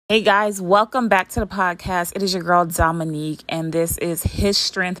Hey guys, welcome back to the podcast. It is your girl Dominique, and this is His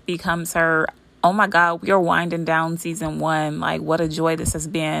Strength Becomes Her. Oh my God, we are winding down season 1. Like, what a joy this has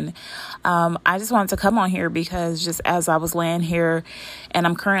been. I just wanted to come on here because just as I was laying here, and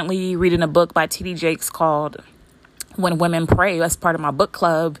I'm currently reading a book by T.D. Jakes called When Women Pray. That's part of my book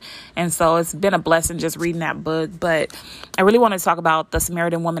club. And so it's been a blessing just reading that book. But I really want to talk about the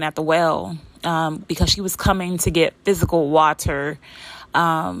Samaritan woman at the well because she was coming to get physical water.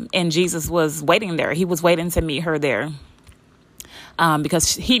 And Jesus was waiting there. He was waiting to meet her there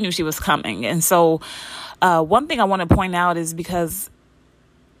because he knew she was coming. And so one thing I want to point out is because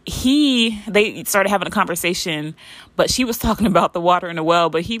they started having a conversation, but she was talking about the water in the well,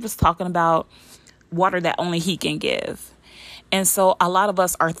 but he was talking about water that only he can give. And so a lot of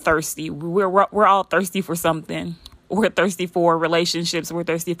us are thirsty. We're all thirsty for something. We're thirsty for relationships. We're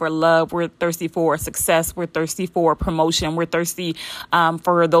thirsty for love. We're thirsty for success. We're thirsty for promotion. We're thirsty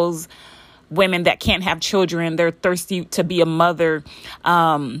for those women that can't have children. They're thirsty to be a mother.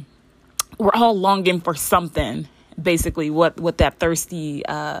 We're all longing for something, basically, what that thirsty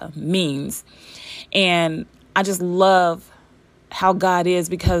means. And I just love how God is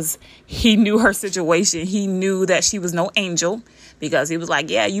because he knew her situation. He knew that she was no angel because he was like,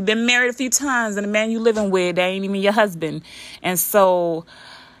 yeah, you've been married a few times and the man you living with, that ain't even your husband. And so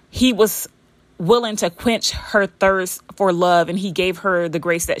he was willing to quench her thirst for love, and he gave her the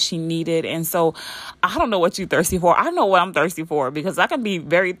grace that she needed. And so I don't know what you're thirsty for. I know what I'm thirsty for because I can be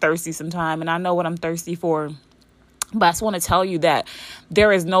very thirsty sometimes, and I know what I'm thirsty for. But I just want to tell you that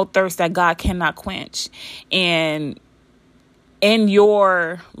there is no thirst that God cannot quench. And in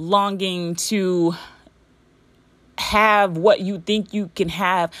your longing to have what you think you can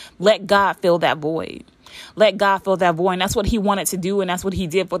have, let God fill that void. Let God fill that void. And that's what he wanted to do. And that's what he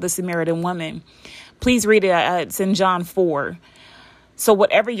did for the Samaritan woman. Please read it. It's in John 4. So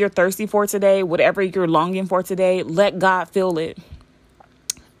whatever you're thirsty for today, whatever you're longing for today, let God fill it.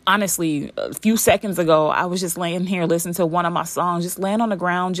 Honestly, a few seconds ago, I was just laying here listening to one of my songs, just laying on the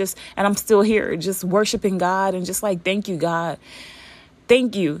ground, and I'm still here, just worshiping God and just like, thank you, God.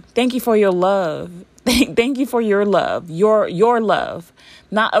 Thank you. Thank you for your love. Thank you for your love, your love,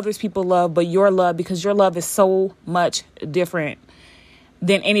 not others people's love, but your love, because your love is so much different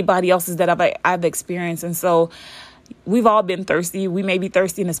than anybody else's that I've experienced. And so we've all been thirsty. We may be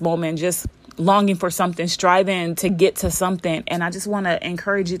thirsty in this moment, just longing for something, striving to get to something. And I just want to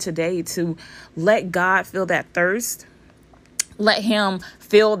encourage you today to let God fill that thirst. Let him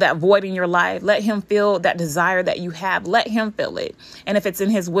fill that void in your life. Let him fill that desire that you have. Let him fill it. And if it's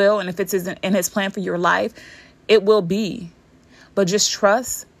in his will and if it's in his plan for your life, it will be. But just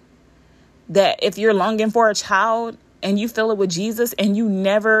trust that if you're longing for a child and you fill it with Jesus and you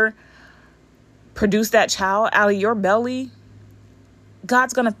never produce that child out of your belly,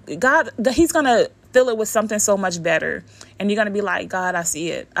 he's going to fill it with something so much better. And you're going to be like, God, I see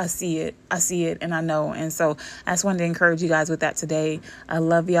it. I see it. I see it. And I know. And so I just wanted to encourage you guys with that today. I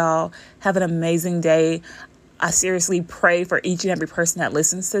love y'all. Have an amazing day. I seriously pray for each and every person that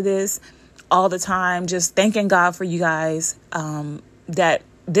listens to this all the time. Just thanking God for you guys, that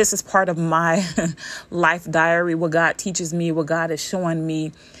this is part of my life diary, what God teaches me, what God is showing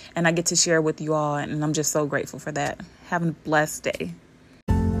me, and I get to share with you all. And I'm just so grateful for that. Have a blessed day.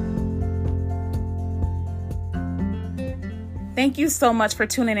 Thank you so much for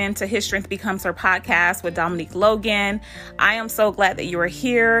tuning in to His Strength Becomes Her podcast with Dominique Logan. I am so glad that you are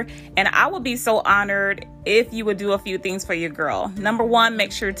here, and I would be so honored if you would do a few things for your girl. Number 1,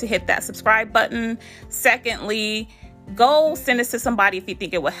 make sure to hit that subscribe button. Secondly, go send this to somebody if you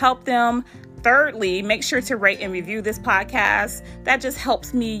think it will help them. Thirdly, make sure to rate and review this podcast. That just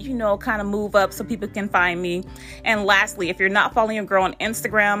helps me, kind of move up so people can find me. And lastly, if you're not following your girl on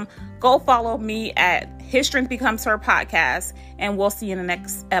Instagram, go follow me at His Strength Becomes Her podcast, and we'll see you in the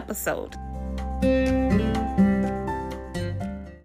next episode.